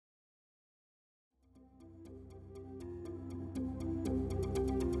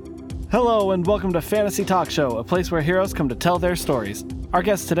Hello and welcome to Fantasy Talk Show, a place where heroes come to tell their stories. Our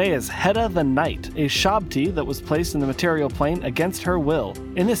guest today is Hedda the Knight, a Shabti that was placed in the material plane against her will.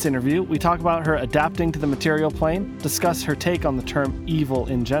 In this interview, we talk about her adapting to the material plane, discuss her take on the term evil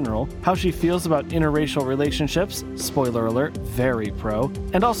in general, how she feels about interracial relationships, spoiler alert, very pro,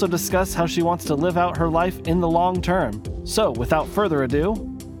 and also discuss how she wants to live out her life in the long term. So, without further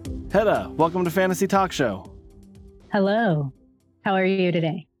ado, Hedda, welcome to Fantasy Talk Show. Hello. How are you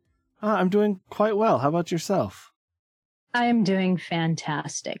today? I'm doing quite well. How about yourself? I am doing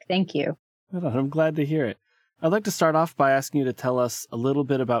fantastic. Thank you. I'm glad to hear it. I'd like to start off by asking you to tell us a little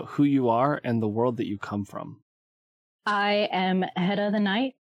bit about who you are and the world that you come from. I am Hedda the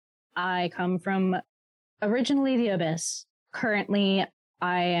Knight. I come from originally the Abyss. Currently,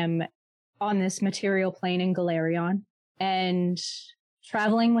 I am on this material plane in Golarion and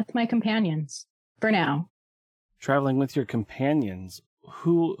traveling with my companions for now. Traveling with your companions?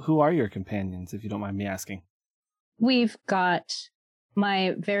 Who are your companions, if you don't mind me asking? We've got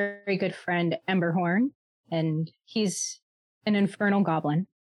my very good friend Emberhorn, and he's an infernal goblin.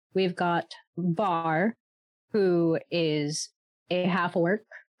 We've got Var, who is a half-orc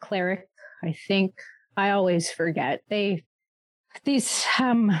cleric. I think I always forget. These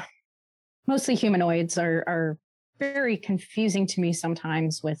mostly humanoids are very confusing to me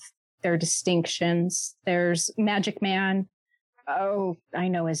sometimes with their distinctions. There's Magic Man. Oh, I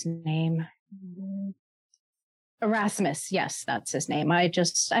know his name. Erasmus. Yes, that's his name. I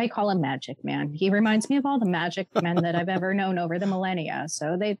call him Magic Man. He reminds me of all the magic men that I've ever known over the millennia.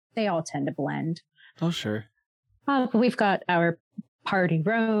 So they all tend to blend. Oh, sure. We've got our party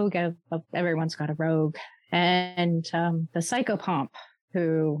rogue. Everyone's got a rogue. And the psychopomp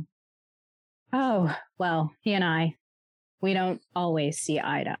who, he and I, we don't always see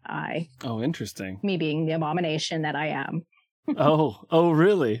eye to eye. Oh, interesting. Me being the abomination that I am. Oh,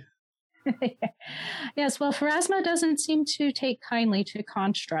 really? Yes, well, Pharasma doesn't seem to take kindly to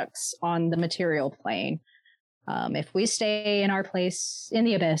constructs on the material plane. If we stay in our place in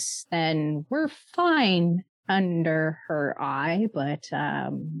the Abyss, then we're fine under her eye. But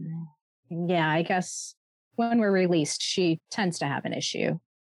I guess when we're released, she tends to have an issue.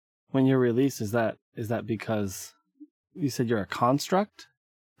 When you're released, is that because you said you're a construct?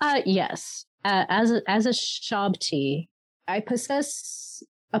 Yes. As a Shabti, I possess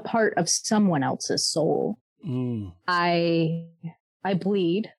a part of someone else's soul. Mm. I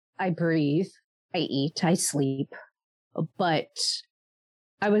bleed, I breathe, I eat, I sleep, but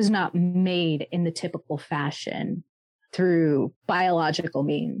I was not made in the typical fashion through biological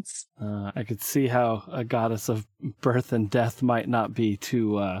means. I could see how a goddess of birth and death might not be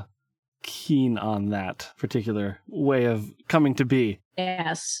too keen on that particular way of coming to be.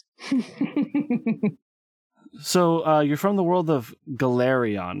 Yes. So you're from the world of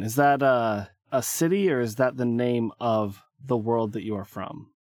Golarion. Is that a city, or is that the name of the world that you are from?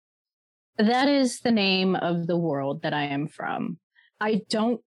 That is the name of the world that I am from. I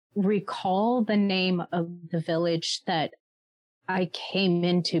don't recall the name of the village that I came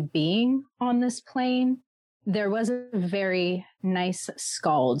into being on this plane. There was a very nice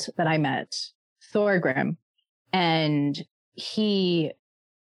skald that I met, Thorgrim, and he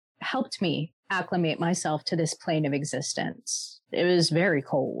helped me acclimate myself to this plane of existence. It was very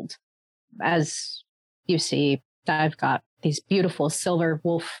cold. As you see, I've got these beautiful silver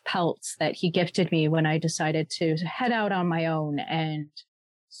wolf pelts that he gifted me when I decided to head out on my own and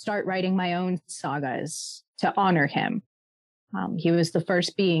start writing my own sagas to honor him. He was the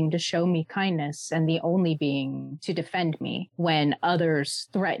first being to show me kindness and the only being to defend me when others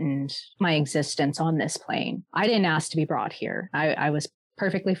threatened my existence on this plane. I didn't ask to be brought here. I was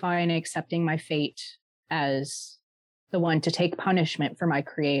perfectly fine accepting my fate as the one to take punishment for my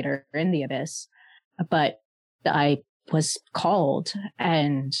creator in the Abyss. But I was called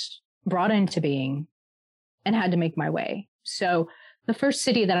and brought into being and had to make my way. So the first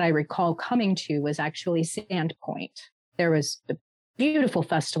city that I recall coming to was actually Sandpoint. There was a beautiful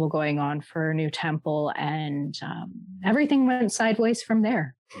festival going on for a new temple, and everything went sideways from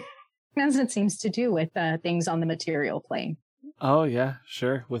there, as it seems to do with things on the material plane. Oh, yeah,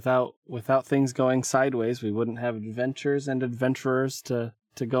 sure. Without things going sideways, we wouldn't have adventures and adventurers to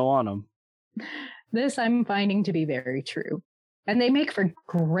go on them. This I'm finding to be very true. And they make for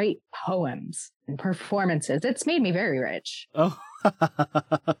great poems and performances. It's made me very rich. Oh,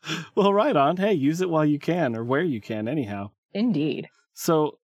 well, right on. Hey, use it while you can, or where you can, anyhow. Indeed.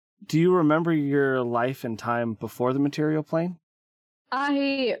 So, do you remember your life and time before the material plane?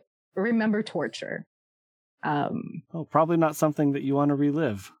 I remember torture. Probably not something that you want to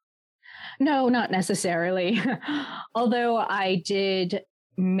relive. No, not necessarily. Although I did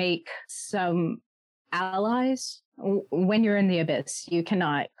make some allies. When you're in the abyss, you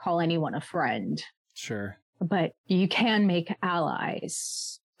cannot call anyone a friend. Sure. But you can make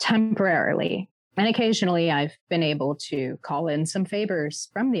allies temporarily. And occasionally I've been able to call in some favors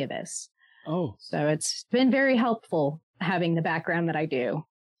from the abyss. Oh. So it's been very helpful having the background that I do.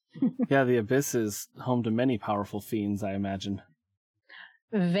 Yeah, the abyss is home to many powerful fiends, I imagine.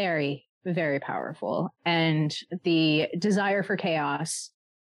 Very, very powerful. And the desire for chaos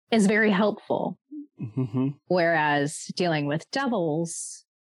is very helpful. Mm-hmm. Whereas dealing with devils,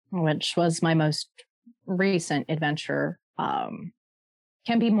 which was my most recent adventure,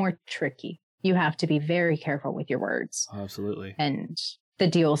 can be more tricky. You have to be very careful with your words. Oh, absolutely. And the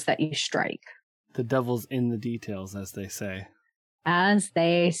deals that you strike. The devil's in the details, as they say. As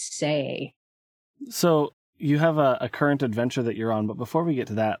they say. So you have a current adventure that you're on, but before we get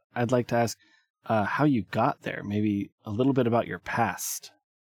to that, I'd like to ask how you got there, maybe a little bit about your past.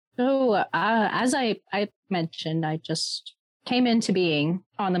 So as I mentioned, I just came into being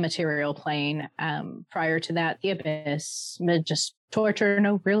on the material plane. Prior to that, the abyss, just torture,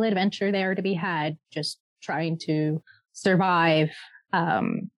 no real adventure there to be had, just trying to survive,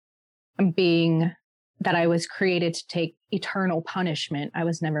 being that I was created to take eternal punishment. I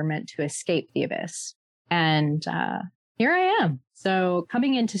was never meant to escape the abyss. And here I am. So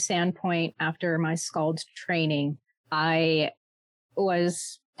coming into Sandpoint after my Skald training, I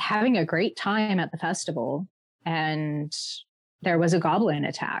was having a great time at the festival, and there was a goblin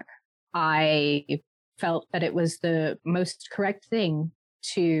attack. I felt that it was the most correct thing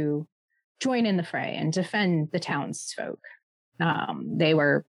to join in the fray and defend the townsfolk. They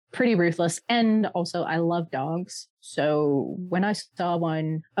were pretty ruthless, and also I love dogs. So when I saw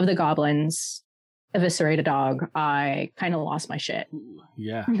one of the goblins eviscerate a dog, I kind of lost my shit.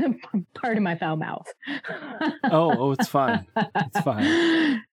 Yeah. Part of my foul mouth. Oh, it's fine. It's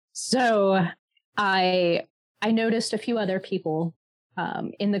fine. So I noticed a few other people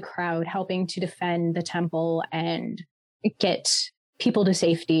in the crowd helping to defend the temple and get people to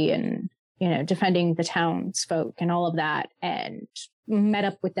safety, and defending the townsfolk and all of that, and met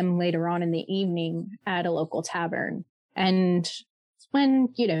up with them later on in the evening at a local tavern. And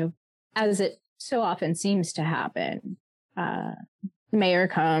when, as it so often seems to happen, the mayor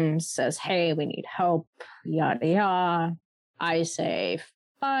comes, says, "Hey, we need help," yada yada. I say,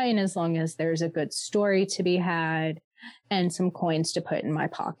 fine, as long as there's a good story to be had and some coins to put in my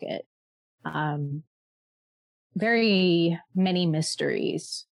pocket. Very many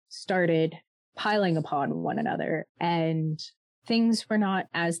mysteries started piling upon one another, and things were not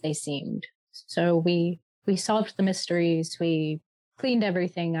as they seemed. So we solved the mysteries, we cleaned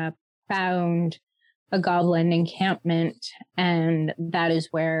everything up, found a goblin encampment, and that is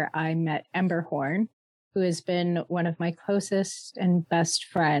where I met Emberhorn, who has been one of my closest and best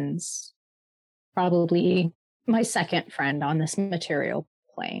friends, probably my second friend on this material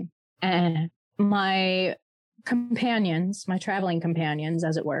plane. And my companions, my traveling companions,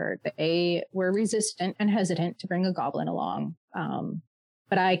 as it were, they were resistant and hesitant to bring a goblin along.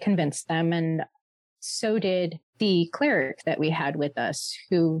 But I convinced them, and so did the cleric that we had with us,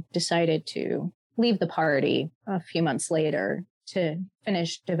 who decided to leave the party a few months later to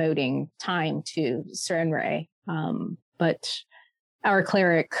finish devoting time to Cernre. But our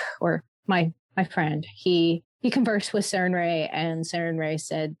cleric, or my friend, he conversed with Cernre, and Cernre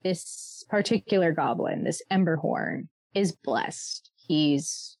said, this particular goblin, this Emberhorn, is blessed.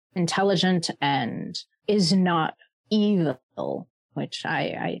 He's intelligent and is not evil, which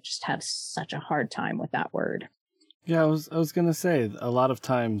I just have such a hard time with that word. Yeah, I was going to say, a lot of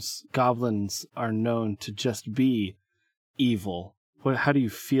times goblins are known to just be evil. How do you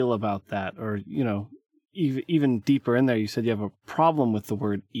feel about that? Or, even deeper in there, you said you have a problem with the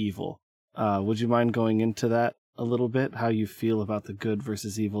word evil. Would you mind going into that a little bit? How you feel about the good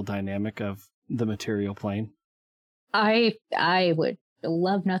versus evil dynamic of the material plane? I would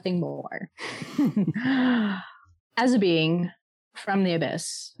love nothing more. As a being from the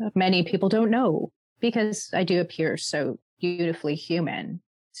abyss, many people don't know, because I do appear so beautifully human.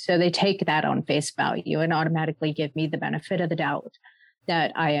 So they take that on face value and automatically give me the benefit of the doubt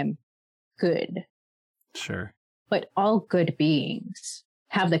that I am good. Sure. But all good beings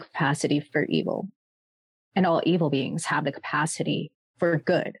have the capacity for evil, and all evil beings have the capacity for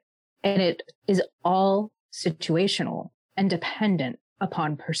good. And it is all situational and dependent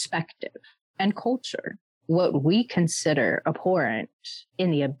upon perspective and culture. What we consider abhorrent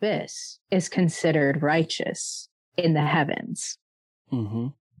in the abyss is considered righteous in the heavens. Mm-hmm.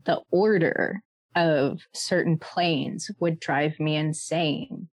 The order of certain planes would drive me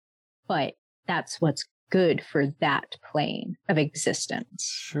insane, but that's what's good for that plane of existence.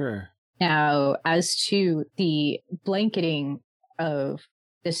 Sure. Now, as to the blanketing of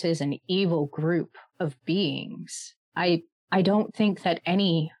this is an evil group of beings, I don't think that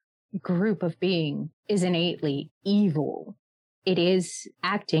any group of being is innately evil. It is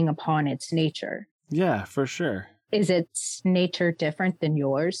acting upon its nature. Yeah, for sure. Is its nature different than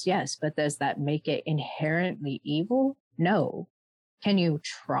yours? Yes, but does that make it inherently evil? No. Can you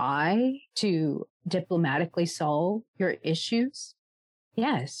try to diplomatically solve your issues?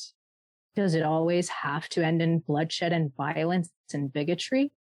 Yes. Does it always have to end in bloodshed and violence and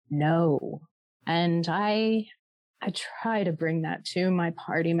bigotry? No. And I try to bring that to my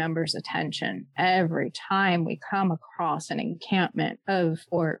party members' attention every time we come across an encampment of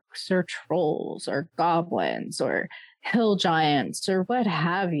orcs or trolls or goblins or hill giants or what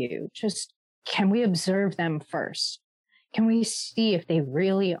have you. Just, can we observe them first? Can we see if they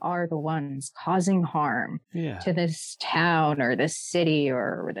really are the ones causing harm to this town or this city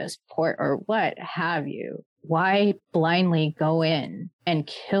or this port or what have you? Why blindly go in and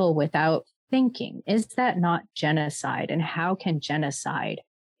kill without thinking? Is that not genocide? And how can genocide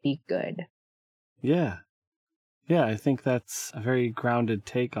be good? Yeah. I think that's a very grounded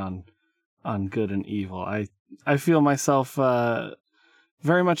take on good and evil. I feel myself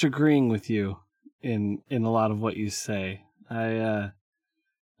very much agreeing with you in a lot of what you say. We have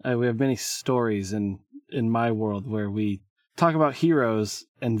many stories in my world where we talk about heroes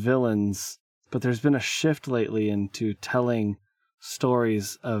and villains, but there's been a shift lately into telling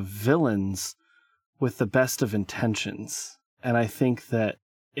stories of villains with the best of intentions. And I think that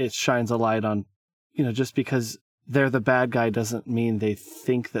it shines a light on, just because they're the bad guy doesn't mean they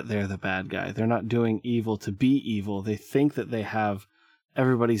think that they're the bad guy. They're not doing evil to be evil. They think that they have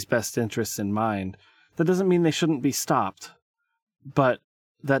everybody's best interests in mind. That doesn't mean they shouldn't be stopped, but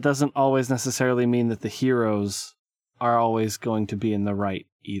that doesn't always necessarily mean that the heroes are always going to be in the right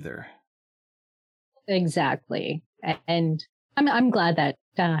either. Exactly. And I'm glad that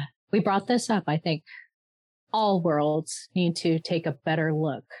we brought this up. I think all worlds need to take a better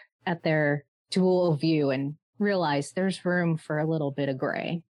look at their dual view and realize there's room for a little bit of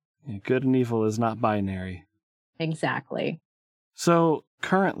gray. Yeah, good and evil is not binary. Exactly. So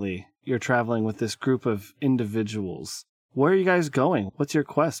currently you're traveling with this group of individuals. Where are you guys going? What's your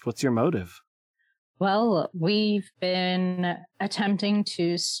quest? What's your motive? Well, we've been attempting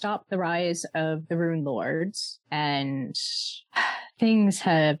to stop the rise of the Rune Lords, and things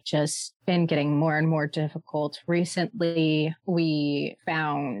have just been getting more and more difficult. Recently, we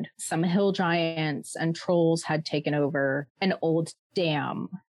found some hill giants and trolls had taken over an old dam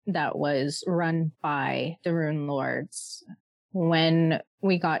that was run by the Rune Lords. When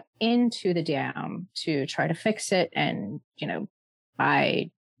we got into the dam to try to fix it, and, I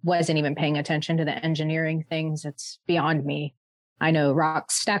wasn't even paying attention to the engineering things. It's beyond me. I know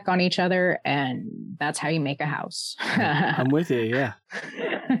rocks stack on each other, and that's how you make a house. I'm with you, yeah.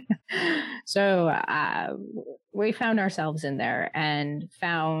 So we found ourselves in there and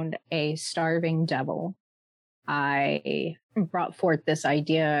found a starving devil. I brought forth this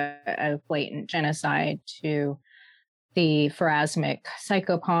idea of blatant genocide to the Pharasmic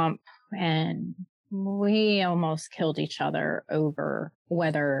psychopomp, and we almost killed each other over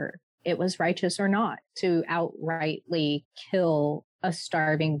whether it was righteous or not to outrightly kill a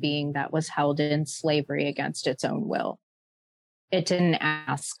starving being that was held in slavery against its own will. It didn't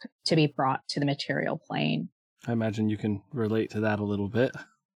ask to be brought to the material plane. I imagine you can relate to that a little bit.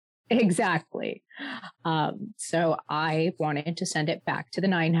 Exactly. So I wanted to send it back to the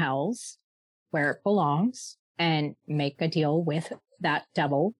Nine Hells, where it belongs, and make a deal with that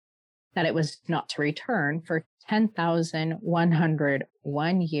devil that it was not to return for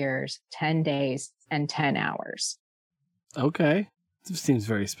 10,101 years, 10 days, and 10 hours. Okay. This seems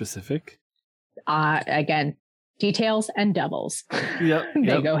very specific. Again, details and devils. Yep.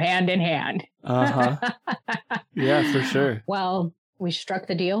 They go hand in hand. Uh-huh. Yeah, for sure. Well, we struck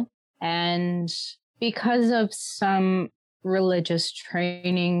the deal, and because of some religious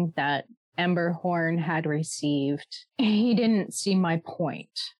training that Emberhorn had received, he didn't see my point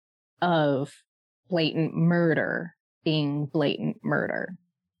of blatant murder being blatant murder.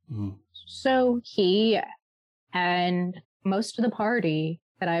 Mm. So he and most of the party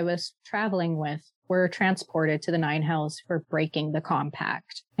that I was traveling with were transported to the Nine Hells for breaking the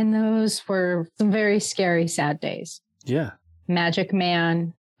compact. And those were some very scary, sad days. Yeah. Magic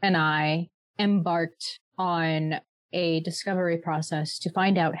Man and I embarked on a discovery process to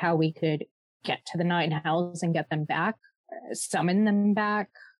find out how we could get to the Nine Hells and get them back, summon them back,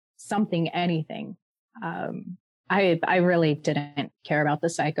 something, anything. I really didn't care about the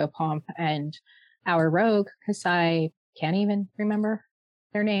psychopomp, and our rogue, because I can't even remember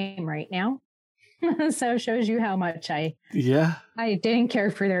their name right now. So it shows you how much I didn't care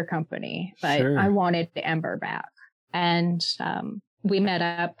for their company, but Sure. I wanted Ember back. And we met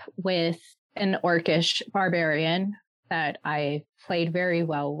up with an orcish barbarian that I played very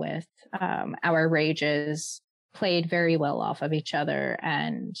well with. Our rages played very well off of each other,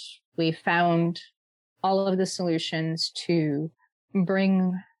 and we found all of the solutions to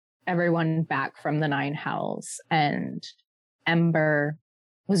bring everyone back from the Nine Hells, and Ember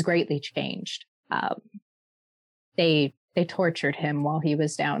was greatly changed. They tortured him while he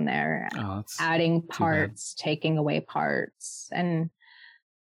was down there, adding parts, taking away parts, and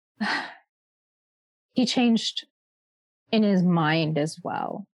he changed in his mind as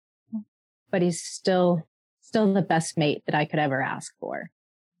well. But he's still the best mate that I could ever ask for.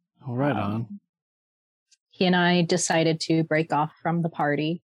 Right on. He and I decided to break off from the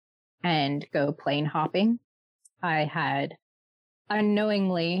party and go plane hopping. I had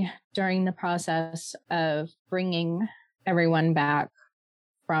unknowingly, during the process of bringing everyone back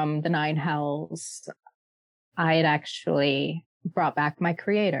from the Nine Hells, I had actually brought back my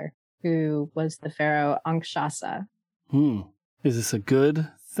creator, who was the pharaoh Ankshasa. Is this a good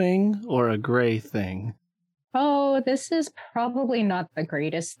thing or a gray thing? Oh, this is probably not the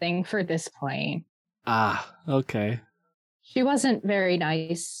greatest thing for this plane. Ah, okay. She wasn't very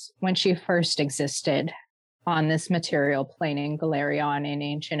nice when she first existed on this material plane in Galerion in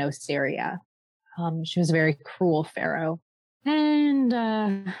ancient Ossyria. She was a very cruel pharaoh. And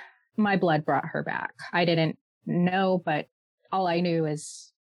my blood brought her back. I didn't know, but all I knew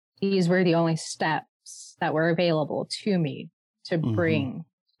is these were the only steps that were available to me to bring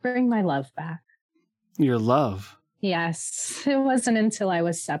my love back. Your love? Yes. It wasn't until I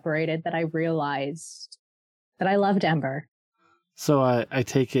was separated that I realized that I loved Ember. So I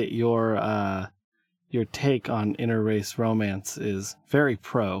take it your take on interrace romance is very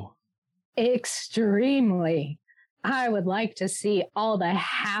pro. Extremely. I would like to see all the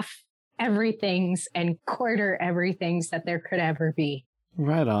half everythings and quarter everythings that there could ever be.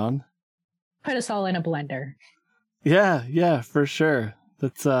 Right on. Put us all in a blender. Yeah, for sure.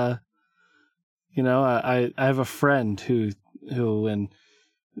 That's I have a friend who when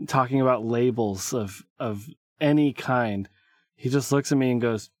talking about labels of any kind, he just looks at me and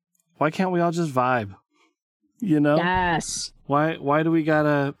goes, "Why can't we all just vibe?" You know? Yes. Why do we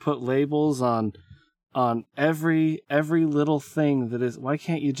gotta put labels on every little thing that is? Why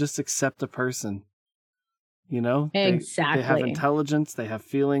can't you just accept a person? You know? Exactly. They have intelligence, they have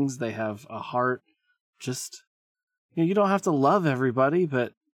feelings, they have a heart. Just you don't have to love everybody,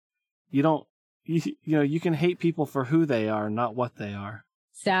 but you can hate people for who they are, not what they are.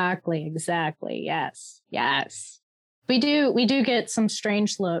 Exactly. Yes. We do get some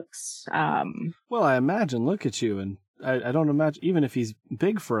strange looks. Well, I imagine, look at you, and I don't imagine, even if he's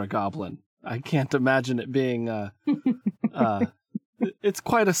big for a goblin, I can't imagine it being, it's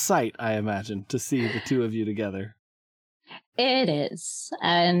quite a sight, I imagine, to see the two of you together. It is.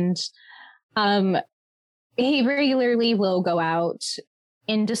 And he regularly will go out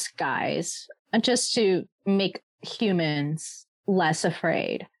in disguise just to make humans less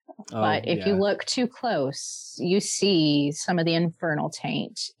afraid. But if you look too close, you see some of the infernal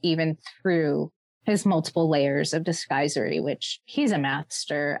taint, even through his multiple layers of disguisery, which he's a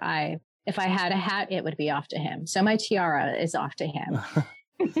master. If I had a hat, it would be off to him. So my tiara is off to him.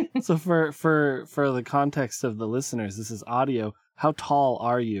 So for the context of the listeners, this is audio. How tall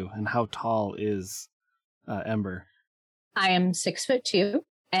are you, and how tall is Ember? I am 6'2",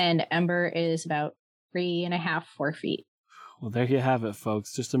 and Ember is about 3.5, 4 feet. Well, there you have it,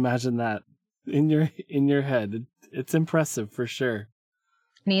 folks. Just imagine that in your head. It's impressive for sure.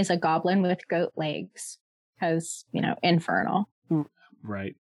 And he's a goblin with goat legs, because infernal.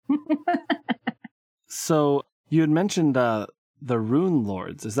 Right. So you had mentioned the Rune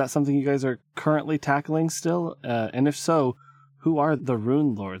Lords. Is that something you guys are currently tackling still? And if so, who are the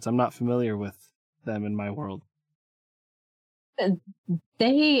Rune Lords? I'm not familiar with them in my world.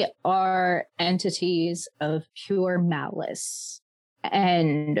 They are entities of pure malice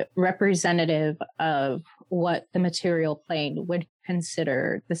and representative of what the material plane would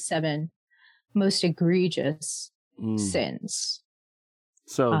consider the 7 most egregious sins.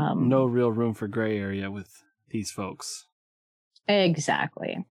 So no real room for gray area with these folks.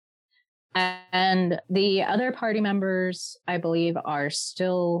 Exactly. And the other party members, I believe, are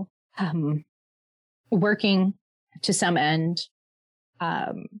still working to some end.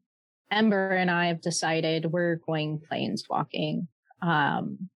 Ember and I have decided we're going planeswalking.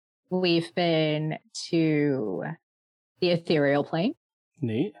 We've been to the ethereal plane.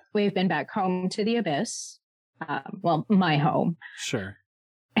 Neat. We've been back home to the Abyss. Well, my home. Sure.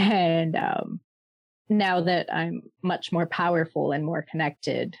 And now that I'm much more powerful and more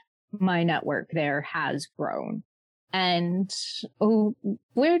connected, my network there has grown. And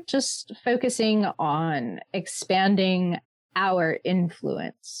we're just focusing on expanding our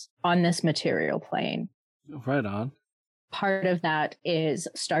influence on this material plane. Right on. Part of that is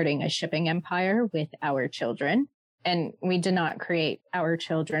starting a shipping empire with our children. And we did not create our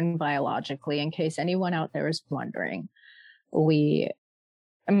children biologically, in case anyone out there is wondering. We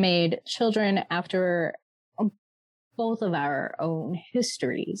made children after both of our own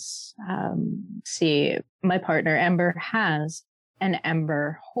histories. See, my partner Ember has an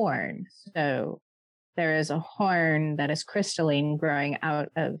Ember horn. So there is a horn that is crystalline growing out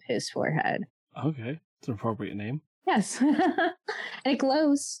of his forehead. Okay. It's an appropriate name. Yes. And it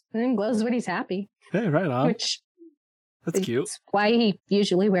glows. And it glows when he's happy. Hey, right on. Which that's cute. Why he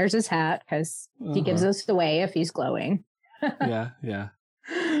usually wears his hat, because he gives us away if he's glowing. Yeah.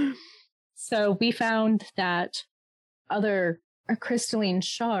 So we found that other crystalline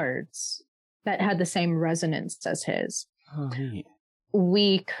shards that had the same resonance as his. Oh, neat.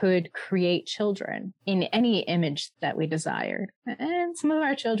 We could create children in any image that we desired. And some of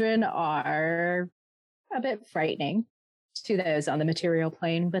our children are a bit frightening to those on the material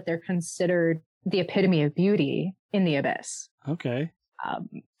plane, but they're considered the epitome of beauty in the Abyss. Okay.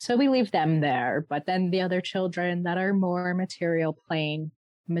 So we leave them there, but then the other children that are more material plane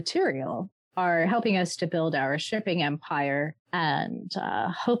material are helping us to build our shipping empire and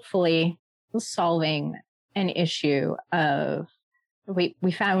hopefully solving an issue of we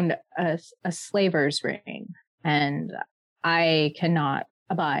found a slaver's ring, and I cannot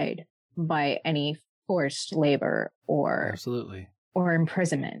abide by any forced labor or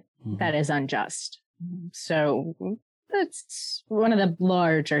imprisonment that is unjust. So that's one of the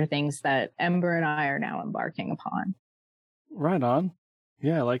larger things that Ember and I are now embarking upon. Right on.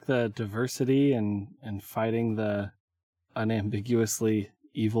 Yeah, I like the diversity and fighting the unambiguously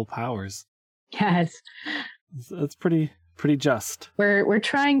evil powers. Yes. That's pretty just. We're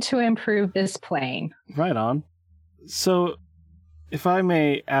trying to improve this plane. Right on. So, if I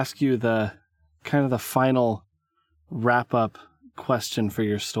may ask you the kind of the final wrap-up question for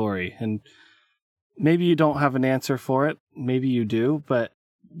your story, and maybe you don't have an answer for it, maybe you do, but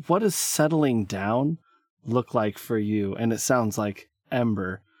what does settling down look like for you? And it sounds like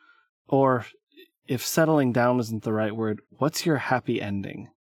Ember. Or if settling down isn't the right word, what's your happy ending?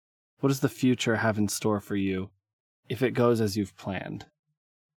 What does the future have in store for you if it goes as you've planned?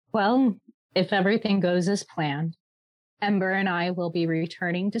 Well, if everything goes as planned, Ember and I will be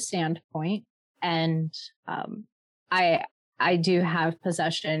returning to Sandpoint, and I do have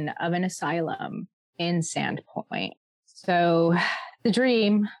possession of an asylum in Sandpoint. So the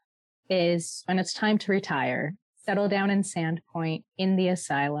dream is, when it's time to retire, settle down in Sandpoint in the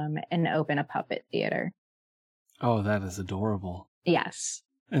asylum and open a puppet theater. Oh, that is adorable. Yes.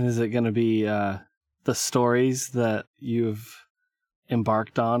 And is it going to be the stories that you've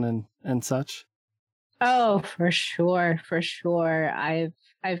embarked on and such? Oh, for sure.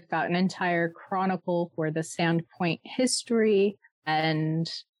 I've got an entire chronicle for the Sandpoint history and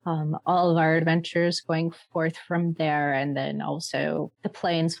all of our adventures going forth from there. And then also the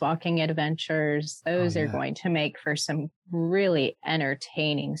planeswalking adventures. Those are going to make for some really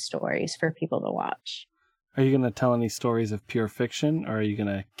entertaining stories for people to watch. Are you going to tell any stories of pure fiction, or are you going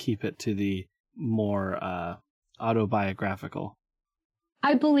to keep it to the more autobiographical?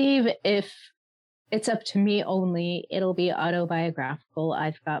 I believe if it's up to me only, it'll be autobiographical.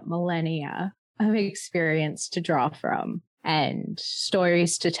 I've got millennia of experience to draw from and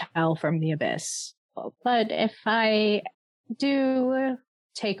stories to tell from the Abyss. But if I do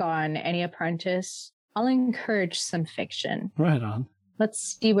take on any apprentice, I'll encourage some fiction. Right on.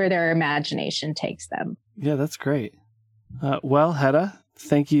 Let's see where their imagination takes them. Yeah, that's great. Well, Hedda,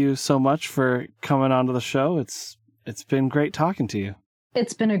 thank you so much for coming onto the show. It's been great talking to you.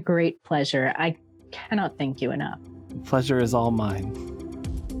 It's been a great pleasure. I cannot thank you enough. The pleasure is all mine.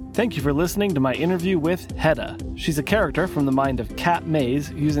 Thank you for listening to my interview with Hedda. She's a character from the mind of Cat Maze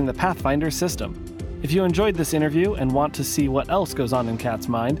using the Pathfinder system. If you enjoyed this interview and want to see what else goes on in Cat's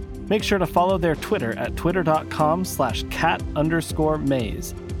mind, make sure to follow their Twitter at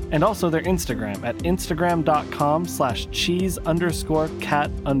twitter.com/cat_maze, and also their Instagram at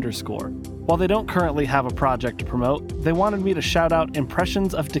instagram.com/cheese_cat_. While they don't currently have a project to promote, they wanted me to shout out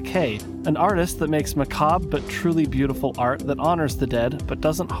Impressions of Decay, an artist that makes macabre but truly beautiful art that honors the dead but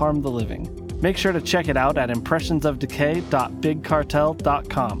doesn't harm the living. Make sure to check it out at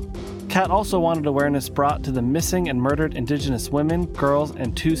impressionsofdecay.bigcartel.com. Kat also wanted awareness brought to the missing and murdered Indigenous women, girls,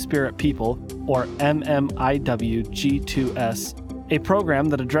 and Two-Spirit people, or MMIWG2S, a program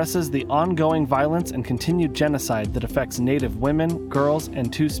that addresses the ongoing violence and continued genocide that affects Native women, girls,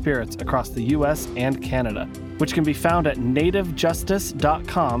 and Two-Spirits across the U.S. and Canada, which can be found at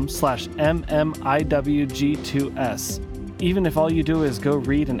nativejustice.com/MMIWG2S. Even if all you do is go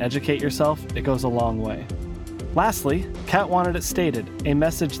read and educate yourself, it goes a long way. Lastly, Kat wanted it stated, a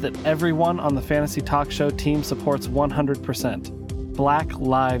message that everyone on the Fantasy Talk Show team supports 100%. Black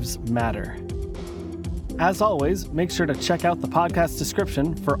Lives Matter. As always, make sure to check out the podcast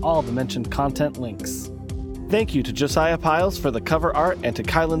description for all the mentioned content links. Thank you to Josiah Piles for the cover art and to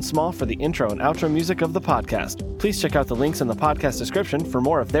Kylan Small for the intro and outro music of the podcast. Please check out the links in the podcast description for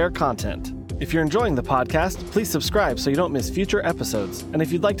more of their content. If you're enjoying the podcast, please subscribe so you don't miss future episodes. And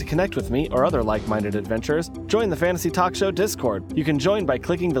if you'd like to connect with me or other like-minded adventurers, join the Fantasy Talk Show Discord. You can join by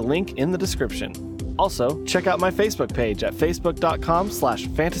clicking the link in the description. Also, check out my Facebook page at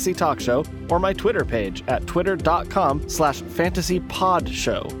facebook.com/fantasytalkshow or my Twitter page at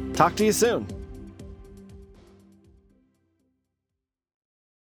twitter.com/fantasypodshow. Talk to you soon.